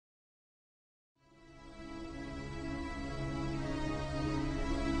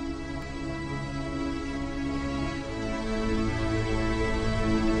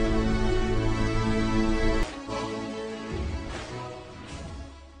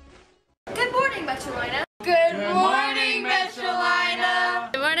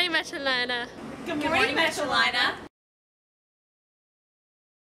Metrolina. Good morning, Metrolina.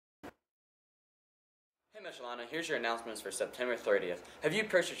 Hey Metrolina, here's your announcements for September 30th. Have you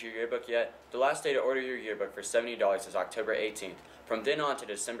purchased your yearbook yet? The last day to order your yearbook for $70 is October 18th. From then on to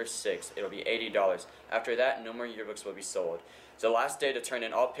December 6th, it'll be $80. After that, no more yearbooks will be sold. The last day to turn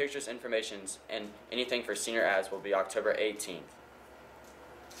in all pictures, informations, and anything for senior ads will be October 18th.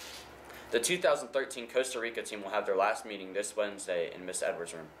 The 2013 Costa Rica team will have their last meeting this Wednesday in Miss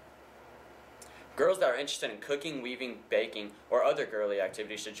Edwards' room. Girls that are interested in cooking, weaving, baking, or other girly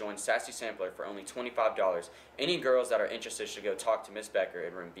activities should join Sassy Sampler for only $25. Any girls that are interested should go talk to Miss Becker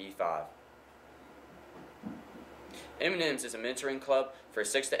in room B5. M&M's is a mentoring club for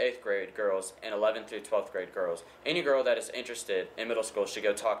 6th to 8th grade girls and 11th through 12th grade girls. Any girl that is interested in middle school should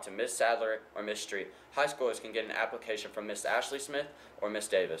go talk to Miss Sadler or Miss Street. High schoolers can get an application from Miss Ashley Smith or Miss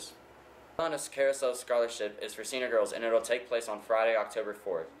Davis. Carolina's Carousel Scholarship is for senior girls and it will take place on Friday, October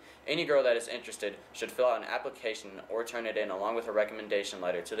 4th. Any girl that is interested should fill out an application or turn it in along with a recommendation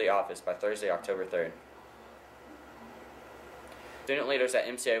letter to the office by Thursday, October 3rd. Student leaders at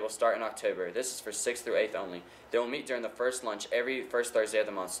MCA will start in October. This is for 6th through 8th only. They will meet during the first lunch every first Thursday of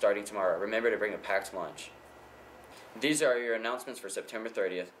the month starting tomorrow. Remember to bring a packed lunch. These are your announcements for September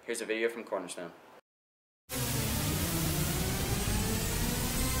 30th. Here's a video from Cornerstone.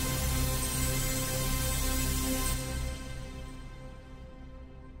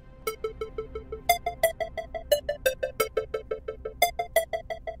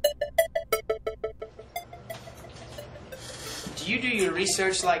 Do you do your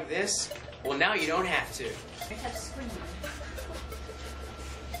research like this? Well, now you don't have to.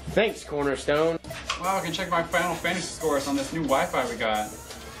 Thanks, Cornerstone. Wow, I can check my Final Fantasy scores on this new Wi-Fi we got.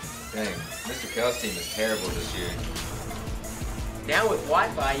 Dang, Mr. Kell's team is terrible this year. Now with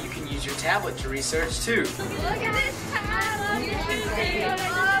Wi-Fi, you can use your tablet to research too. Look at this tab.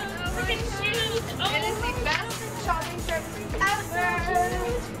 Look at shoes. It is the best shopping trip ever.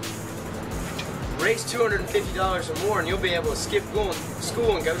 Raise $250 or more and you'll be able to skip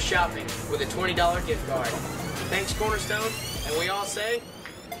school and go shopping with a $20 gift card. Thanks, Cornerstone. And we all say...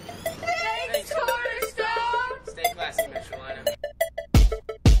 Thanks, Cornerstone. Stay classy, Metrolina.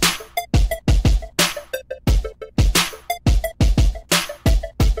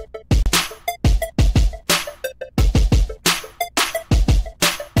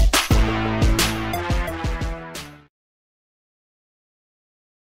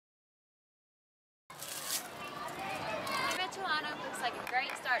 Metrolina looks like a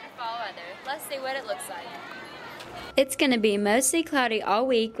great start to fall weather. Let's see what it looks like. It's going to be mostly cloudy all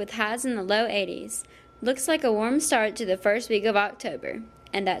week with highs in the low 80s. Looks like a warm start to the first week of October.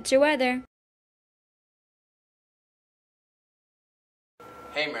 And that's your weather.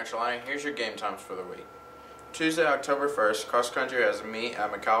 Hey Metrolina, here's your game times for the week. Tuesday, October 1st, cross country has a meet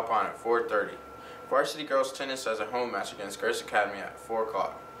at McAlpine at 4:30. Varsity girls tennis has a home match against Grace Academy at 4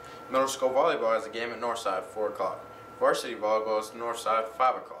 o'clock. Middle school volleyball has a game at Northside at 4 o'clock. Varsity volleyball is Northside at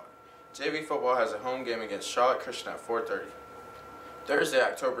 5 o'clock. JV football has a home game against Charlotte Christian at 4:30. Thursday,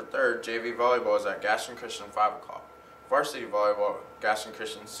 October 3rd, JV volleyball is at Gaston Christian 5 o'clock. Varsity volleyball, Gaston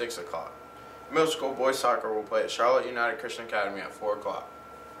Christian 6 o'clock. Middle school boys soccer will play at Charlotte United Christian Academy at 4 o'clock.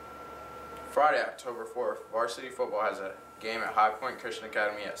 Friday, October 4th, varsity football has a game at High Point Christian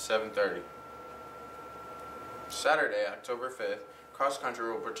Academy at 7:30. Saturday, October 5th, cross country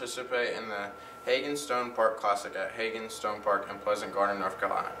will participate in the Hagen Stone Park Classic at Hagen Stone Park in Pleasant Garden, North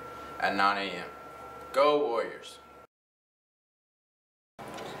Carolina at 9 a.m. Go Warriors!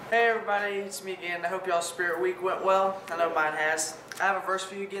 Hey everybody, it's me again. I hope y'all's Spirit Week went well. I know mine has. I have a verse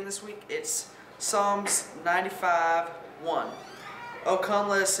for you again this week. It's Psalms 95:1. Oh come,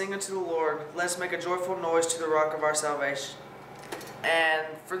 let us sing unto the Lord. Let us make a joyful noise to the rock of our salvation. And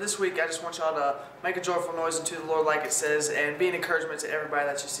for this week, I just want y'all to make a joyful noise unto the Lord like it says and be an encouragement to everybody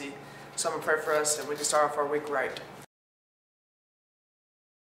that you see. So I'm going to pray for us and we can start off our week right.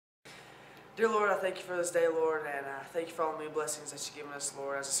 Dear Lord, I thank you for this day, Lord, and I thank you for all the many blessings that you've given us,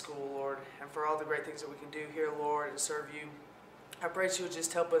 Lord, as a school, Lord, and for all the great things that we can do here, Lord, and serve you. I pray that you would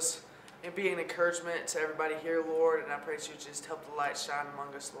just help us and be an encouragement to everybody here, Lord, and I pray that you would just help the light shine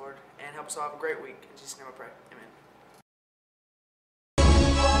among us, Lord, and help us all have a great week. In Jesus' name I pray. Amen.